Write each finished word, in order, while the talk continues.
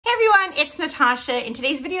everyone, it's Natasha. In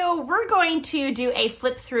today's video, we're going to do a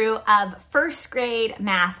flip through of first grade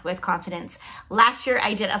math with confidence. Last year,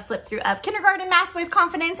 I did a flip through of kindergarten math with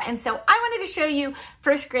confidence, and so I wanted to show you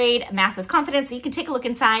first grade math with confidence so you can take a look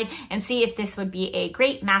inside and see if this would be a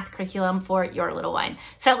great math curriculum for your little one.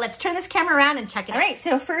 So let's turn this camera around and check it out. All right,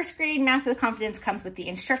 so first grade math with confidence comes with the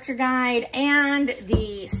instructor guide and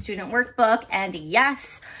the student workbook, and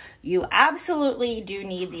yes, you absolutely do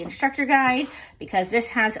need the instructor guide because this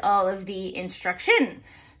has all of the instruction.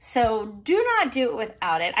 So do not do it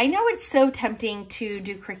without it. I know it's so tempting to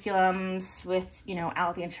do curriculums with,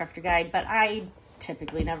 out the instructor guide, but I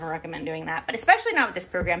typically never recommend doing that, but especially not with this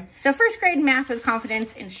program. So first grade math with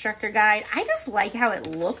confidence instructor guide. I just like how it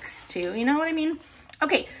looks too, you know what I mean?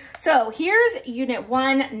 Okay, so here's unit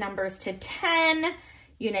 1, numbers to 10.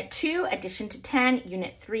 Unit 2, addition to 10.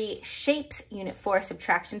 Unit 3, shapes. Unit 4,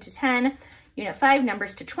 subtraction to 10. Unit 5,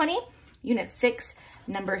 numbers to 20. Unit 6,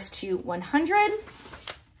 numbers to 100.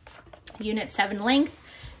 Unit 7, length.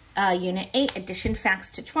 Unit 8, addition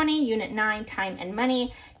facts to 20. Unit 9, time and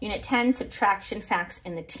money. Unit 10, subtraction facts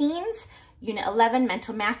in the teens. Unit 11,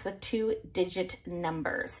 mental math with 2-digit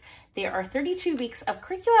numbers. There are 32 weeks of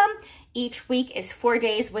curriculum. Each week is 4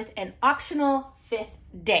 days with an optional 5th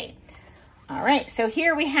day. All right, so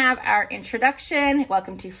here we have our introduction.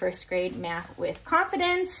 Welcome to first grade math with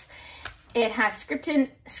confidence. It has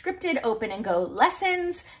scripted open and go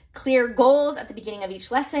lessons, clear goals at the beginning of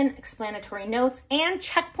each lesson, explanatory notes, and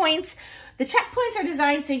checkpoints. The checkpoints are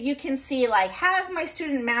designed so you can see, like, has my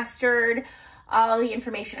student mastered all the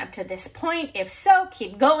information up to this point? If so,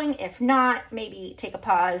 keep going. If not, maybe take a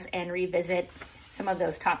pause and revisit some of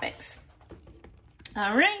those topics.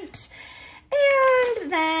 All right.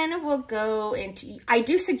 And then we'll go into, I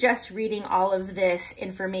do suggest reading all of this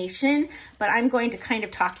information, but I'm going to kind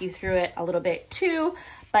of talk you through it a little bit too,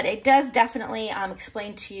 but it does definitely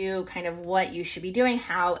explain to you kind of what you should be doing,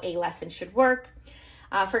 how a lesson should work.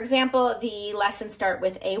 For example, the lessons start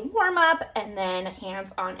with a warm-up and then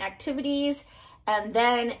hands-on activities and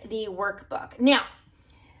then the workbook. Now,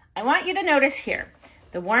 I want you to notice here,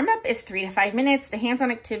 the warm-up is 3 to 5 minutes. The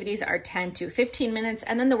hands-on activities are 10 to 15 minutes.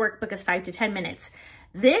 And then the workbook is 5 to 10 minutes.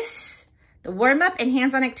 The warm-up and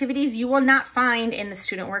hands-on activities, you will not find in the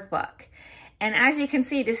student workbook. And as you can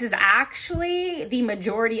see, this is actually the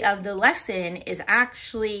majority of the lesson is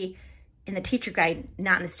actually in the teacher guide,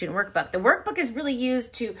 not in the student workbook. The workbook is really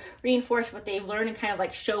used to reinforce what they've learned and kind of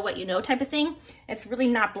like show what you know type of thing. It's really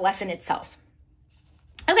not the lesson itself.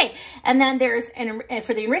 Okay, and then there's,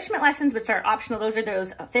 for the enrichment lessons, which are optional, those are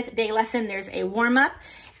those 5th day lesson, there's a warm-up,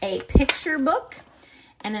 a picture book,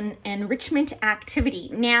 and an enrichment activity.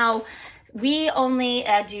 Now, we only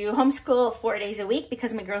do homeschool 4 days a week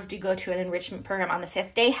because my girls do go to an enrichment program on the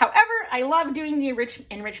 5th day. However, I love doing the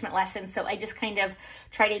enrichment lessons, so I just kind of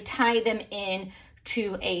try to tie them in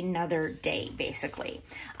to another day, basically.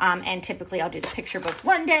 And typically I'll do the picture book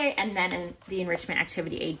one day and then the enrichment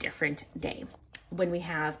activity a different day when we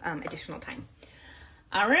have additional time.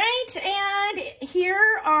 All right, and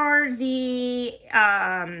here are the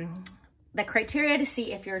criteria to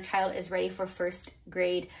see if your child is ready for first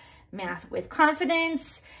grade math with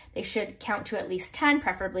confidence. They should count to at least 10,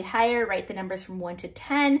 preferably higher, write the numbers from 1 to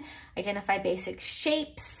 10, identify basic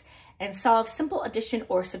shapes, and solve simple addition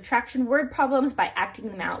or subtraction word problems by acting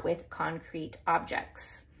them out with concrete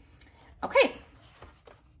objects. Okay.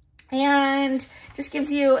 And just gives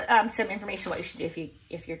you some information what you should do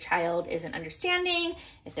if your child isn't understanding,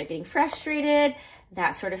 if they're getting frustrated,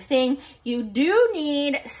 that sort of thing. You do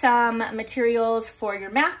need some materials for your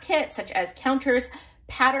math kit, such as counters,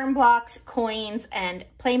 pattern blocks, coins, and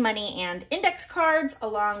play money and index cards,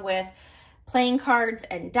 along with playing cards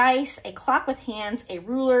and dice, a clock with hands, a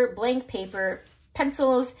ruler, blank paper,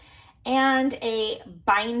 pencils, and a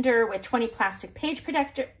binder with 20 plastic page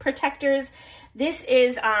protectors. This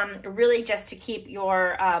is really just to keep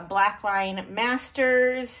your blackline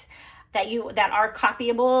masters that are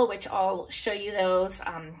copyable, which I'll show you those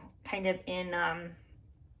kind of in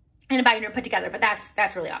a binder put together, but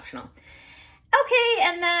that's really optional. Okay,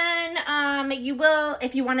 and then you will,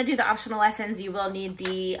 if you want to do the optional lessons, you will need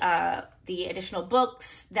the additional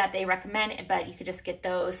books that they recommend, but you could just get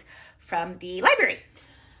those from the library.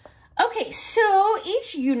 Okay, so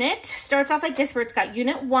each unit starts off like this, where it's got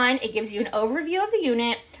unit 1. It gives you an overview of the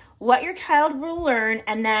unit, what your child will learn,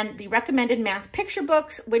 and then the recommended math picture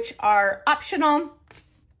books, which are optional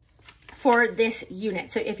for this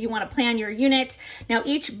unit. So if you want to plan your unit, now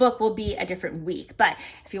each book will be a different week, but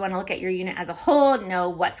if you want to look at your unit as a whole, know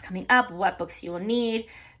what's coming up, what books you will need,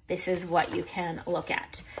 this is what you can look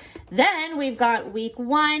at. Then we've got week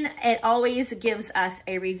 1. It always gives us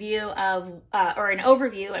a review of, or an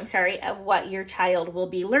overview, I'm sorry, of what your child will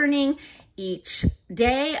be learning each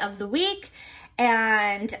day of the week,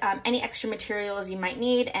 and any extra materials you might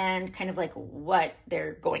need, and kind of like what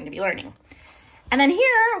they're going to be learning. And then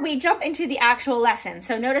here we jump into the actual lesson.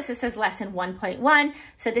 So notice it says lesson 1.1.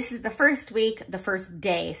 So this is the first week, the first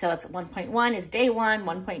day. So it's 1.1 is day 1,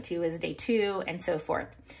 1.2 is day 2, and so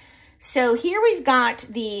forth. So here we've got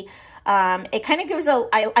the, it kind of gives a,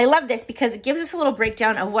 I love this because it gives us a little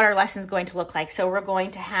breakdown of what our lesson is going to look like. So we're going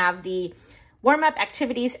to have the warm-up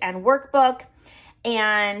activities and workbook,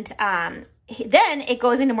 and then it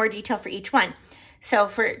goes into more detail for each one. So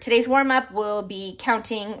for today's warm-up, we'll be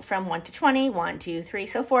counting from 1 to 20, 1, 2, 3,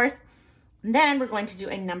 so forth. And then we're going to do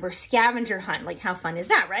a number scavenger hunt. Like, how fun is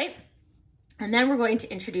that, right? And then we're going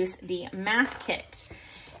to introduce the math kit.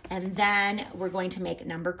 And then we're going to make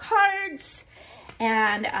number cards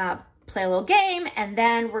and play a little game. And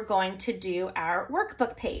then we're going to do our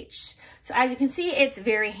workbook page. So as you can see, it's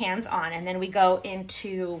very hands-on. And then we go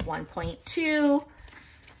into 1.2.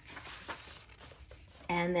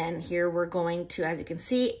 And then here we're going to, as you can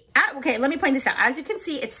see, okay, let me point this out. As you can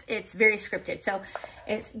see, it's very scripted. So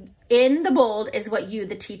it's in the bold is what you,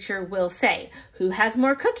 the teacher, will say. Who has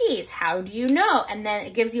more cookies? How do you know? And then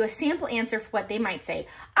it gives you a sample answer for what they might say.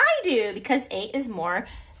 I do, because 8 is more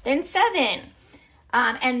than 7.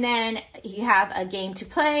 And then you have a game to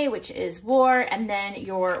play, which is war, and then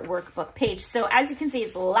your workbook page. So as you can see,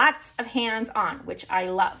 it's lots of hands-on, which I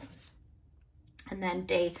love. And then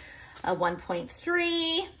day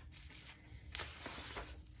 1.3,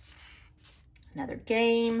 another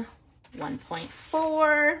game,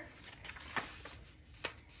 1.4,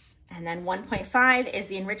 and then 1.5 is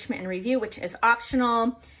the enrichment and review, which is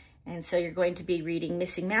optional. And so you're going to be reading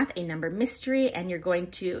Missing Math, a number mystery, and you're going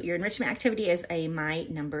to, your enrichment activity is a My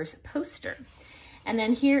Numbers poster. And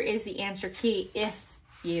then here is the answer key if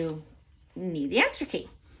you need the answer key.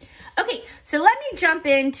 Okay, so let me jump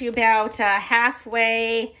into about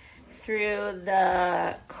halfway through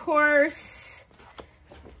the course.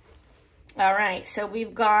 All right, so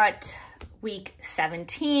we've got week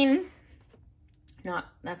 17.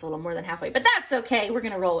 That's a little more than halfway, but that's okay. We're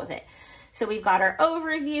gonna roll with it. So we've got our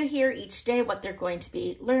overview here each day, what they're going to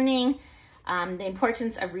be learning, the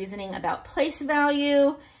importance of reasoning about place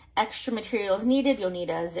value, extra materials needed. You'll need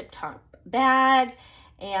a zip top bag.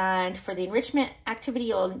 And for the enrichment activity,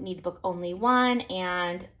 you'll need the book Only One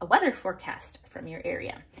and a weather forecast from your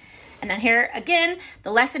area. And then here, again,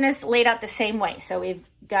 the lesson is laid out the same way. So we've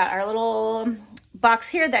got our little box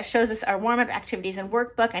here that shows us our warm-up activities and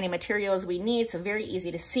workbook, any materials we need, so very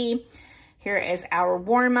easy to see. Here is our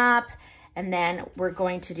warm-up, and then we're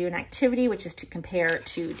going to do an activity, which is to compare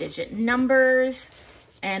 2-digit numbers.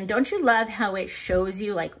 And don't you love how it shows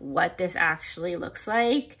you like what this actually looks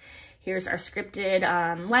like? Here's our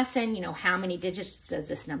scripted lesson, you know, how many digits does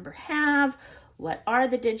this number have? What are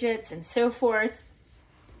the digits, and so forth.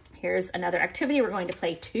 Here's another activity. We're going to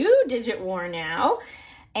play 2-digit war now.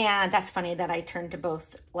 And that's funny that I turned to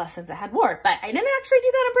both lessons that had war, but I didn't actually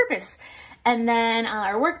do that on purpose. And then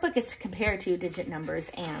our workbook is to compare 2-digit numbers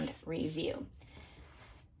and review.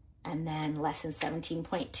 And then lesson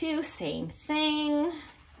 17.2, same thing.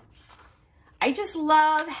 I just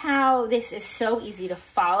love how this is so easy to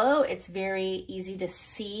follow. It's very easy to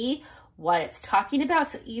see what it's talking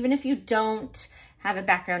about. So even if you don't have a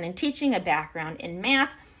background in teaching, a background in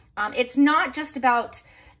math, it's not just about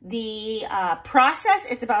the process,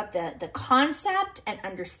 it's about the concept and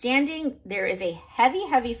understanding. There is a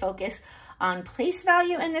heavy focus on place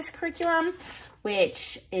value in this curriculum,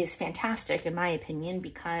 which is fantastic in my opinion,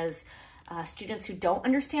 because students who don't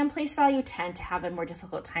understand place value tend to have a more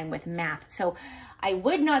difficult time with math. So I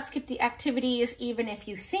would not skip the activities, even if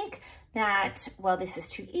you think that, well, this is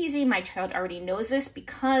too easy, my child already knows this,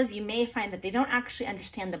 because you may find that they don't actually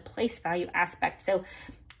understand the place value aspect. So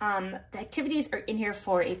the activities are in here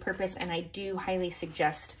for a purpose, and I do highly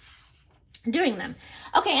suggest doing them.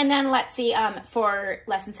 Okay, and then let's see, for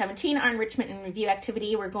lesson 17, our enrichment and review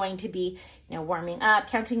activity, we're going to be, warming up,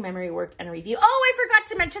 counting, memory work, and review. Oh, I forgot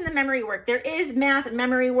to mention the memory work. There is math and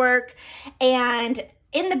memory work, and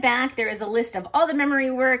in the back, there is a list of all the memory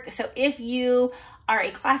work. So if you are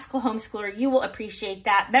a classical homeschooler, you will appreciate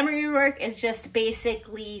that. Memory work is just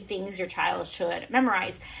basically things your child should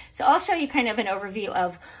memorize. So I'll show you kind of an overview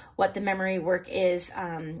of what the memory work is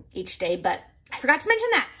each day, but I forgot to mention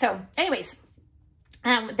that. So anyways,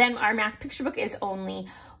 then our math picture book is only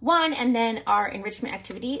one, and then our enrichment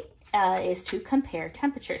activity is to compare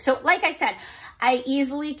temperatures. So like I said, I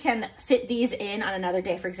easily can fit these in on another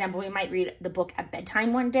day. For example, we might read the book at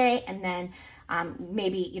bedtime one day, and then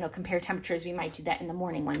maybe, you know, compare temperatures. We might do that in the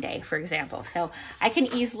morning one day, for example. So I can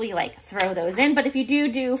easily like throw those in. But if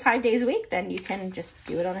you do 5 days a week, then you can just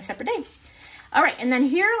do it on a separate day. All right, and then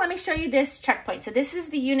here, let me show you this checkpoint. So this is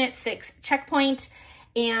the Unit 6 checkpoint.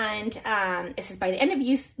 And this is by the end of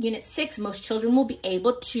Unit 6, most children will be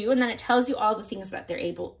able to, and then it tells you all the things that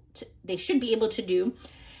they should be able to do.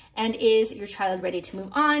 And is your child ready to move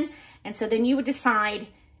on? And so then you would decide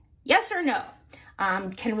yes or no.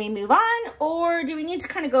 Can we move on, or do we need to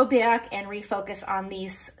kind of go back and refocus on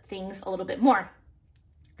these things a little bit more?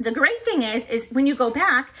 The great thing is when you go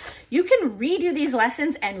back, you can redo these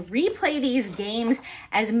lessons and replay these games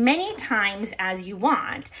as many times as you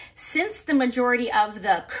want. Since the majority of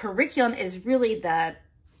the curriculum is really the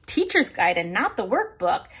teacher's guide and not the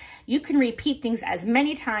workbook, you can repeat things as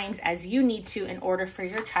many times as you need to in order for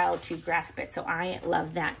your child to grasp it. So I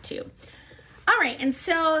love that too. All right, and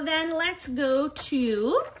so then let's go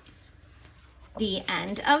to the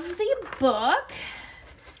end of the book.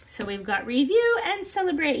 So we've got review and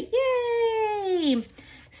celebrate, yay!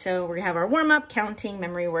 So we're gonna have our warm up, counting,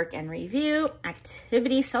 memory work, and review.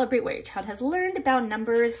 Activity, celebrate what your child has learned about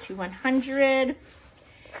numbers to 100.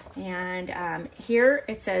 And here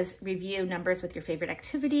it says review numbers with your favorite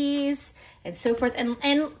activities and so forth.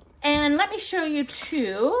 And let me show you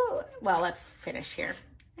too, well, let's finish here.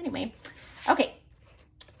 Anyway, okay.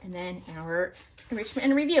 And then our enrichment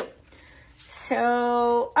and review.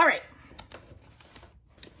 So, all right.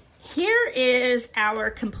 Here is our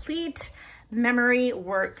complete memory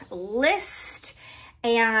work list.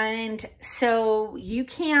 And so you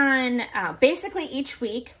can, basically each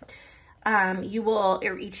week,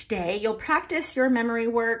 or each day, you'll practice your memory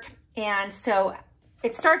work. And so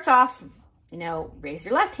it starts off, you know, raise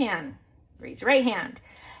your left hand, raise your right hand.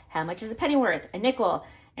 How much is a penny worth? A nickel,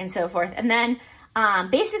 and so forth. And then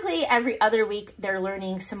basically every other week, they're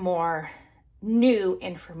learning some more new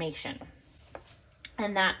information.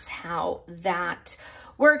 And that's how that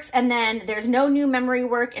works. And then there's no new memory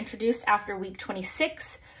work introduced after week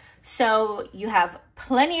 26. So you have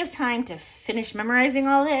plenty of time to finish memorizing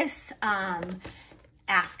all this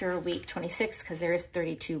after week 26, because there is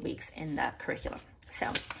 32 weeks in the curriculum.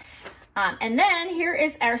 So, and then here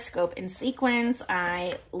is our scope and sequence.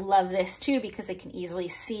 I love this too, because I can easily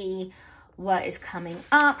see what is coming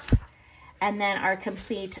up. And then our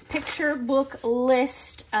complete picture book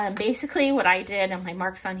list. Basically what I did, and my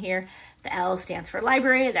marks on here, the L stands for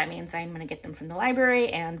library. That means I'm gonna get them from the library,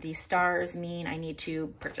 and the stars mean I need to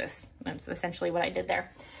purchase. That's essentially what I did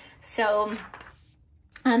there. So,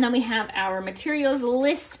 and then we have our materials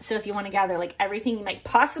list. So if you wanna gather like everything you might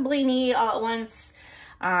possibly need all at once,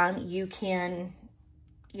 you can,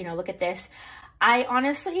 you know, look at this. I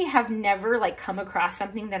honestly have never like come across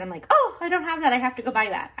something that I'm like, oh, I don't have that, I have to go buy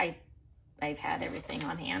that. I've had everything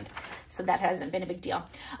on hand, so that hasn't been a big deal.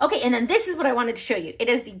 Okay, and then this is what I wanted to show you. It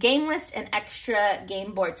is the game list and extra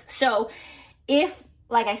game boards. So if,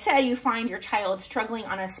 like I said, you find your child struggling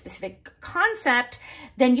on a specific concept,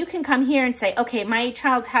 then you can come here and say, okay, my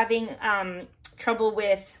child's having trouble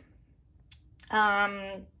with,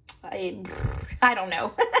 I don't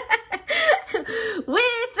know,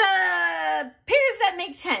 with pairs that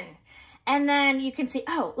make 10. And then you can see,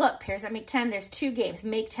 oh, look, pairs that make 10, there's 2 games,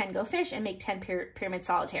 Make 10 Go Fish and Make 10 Pyramid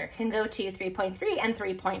Solitaire. You can go to 3.3 and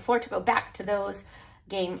 3.4 to go back to those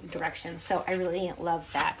game directions. So I really love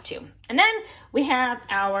that too. And then we have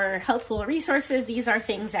our helpful resources. These are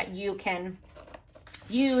things that you can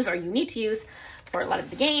use or you need to use for a lot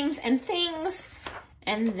of the games and things.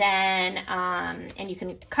 And then, and you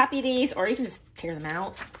can copy these or you can just tear them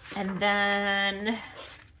out. And then,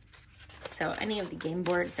 so any of the game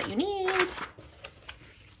boards that you need.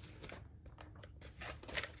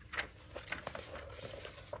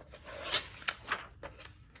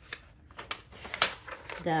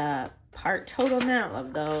 The part total amount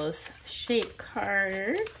of those shape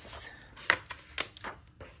cards.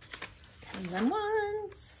 10s and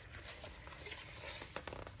 1s.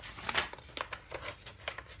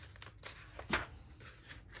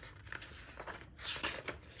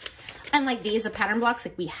 And like these are pattern blocks,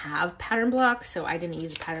 like we have pattern blocks, so I didn't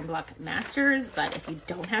use pattern block masters, but if you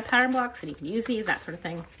don't have pattern blocks, then you can use these, that sort of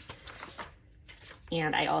thing.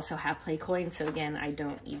 And I also have play coins, so again, I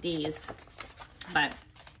don't need these, but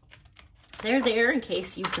they're there in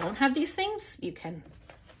case you don't have these things. You can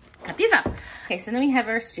cut these up. Okay, so then we have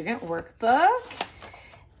our student workbook,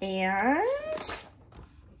 and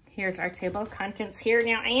here's our table of contents here.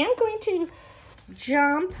 Now I am going to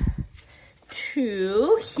jump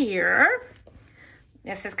to here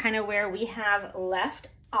this is kind of where we have left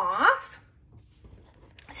off.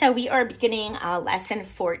 So we are beginning lesson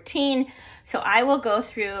 14. So I will go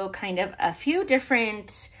through kind of a few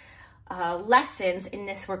different lessons in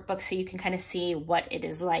this workbook so you can kind of see what it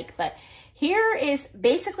is like. But here is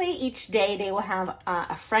basically each day they will have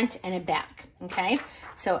a front and a back, okay?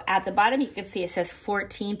 So at the bottom you can see it says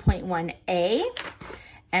 14.1A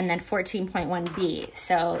and then 14.1B.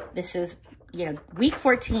 So this is, you know, week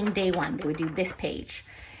 14, day 1, they would do this page.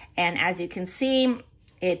 And as you can see,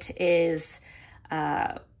 it is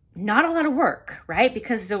not a lot of work, right?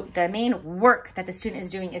 Because the main work that the student is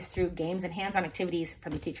doing is through games and hands-on activities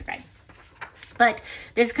from the teacher guide. But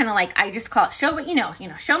this is kind of like, I just call it show what you know,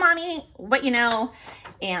 show mommy what you know.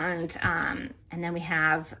 And then we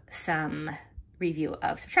have some review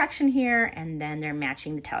of subtraction here, and then they're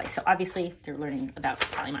matching the tally. So obviously they're learning about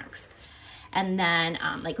tally marks. And then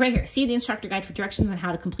like right here, see the instructor guide for directions on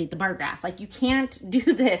how to complete the bar graph. Like you can't do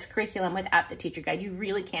this curriculum without the teacher guide. You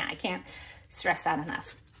really can't. I can't stress that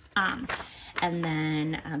enough. And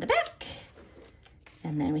then the back,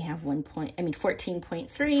 and then we have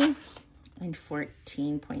 14.3 and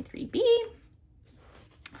 14.3B,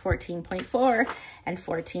 14.4 and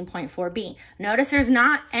 14.4B. Notice there's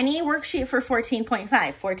not any worksheet for 14.5.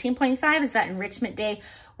 14.5 is that enrichment day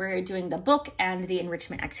where you're doing the book and the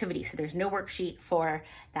enrichment activity. So there's no worksheet for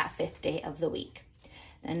that 5th day of the week.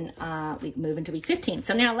 Then we move into week 15.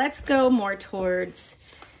 So now let's go more towards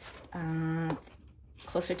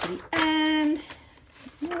closer to the end.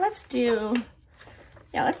 Let's do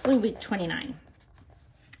week 29.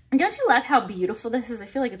 And don't you love how beautiful this is? I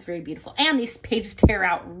feel like it's very beautiful. And these pages tear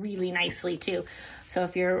out really nicely too. So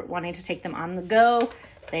if you're wanting to take them on the go,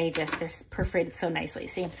 they're perforated so nicely.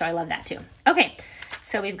 See, so I love that too. Okay,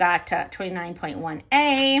 so we've got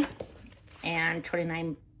 29.1A and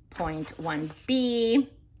 29.1B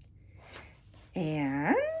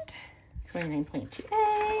and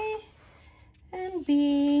 29.2A and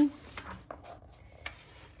B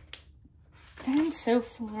and so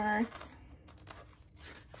forth.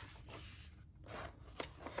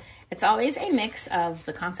 It's always a mix of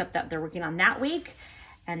the concept that they're working on that week,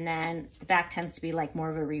 and then the back tends to be like more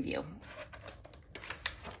of a review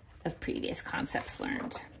of previous concepts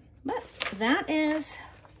learned. But that is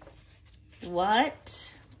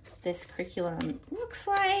what this curriculum looks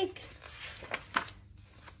like.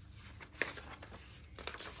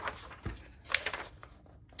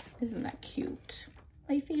 Isn't that cute?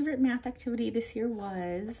 My favorite math activity this year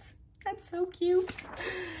was, that's so cute.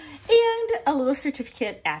 And a little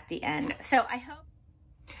certificate at the end. So I hope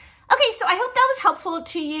that was helpful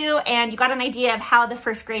to you and you got an idea of how the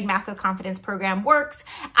first grade Math with Confidence program works.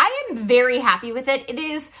 I am very happy with it. It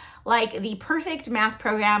is like the perfect math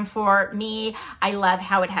program for me. I love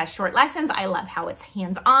how it has short lessons. I love how it's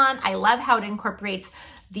hands-on. I love how it incorporates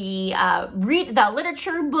the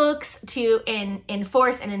literature books to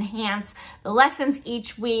enforce and enhance the lessons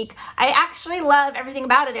each week. I actually love everything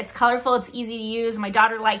about it. It's colorful, it's easy to use. My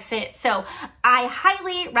daughter likes it, so I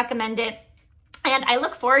highly recommend it. And I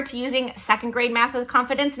look forward to using 2nd grade Math with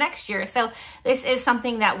Confidence next year. So this is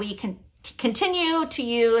something that we can continue to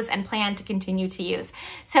use and plan to continue to use.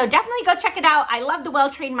 So definitely go check it out. I love the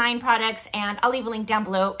Well-Trained Mind products, and I'll leave a link down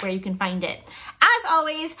below where you can find it. As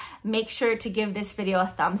always, make sure to give this video a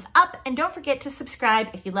thumbs up and don't forget to subscribe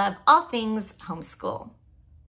if you love all things homeschool.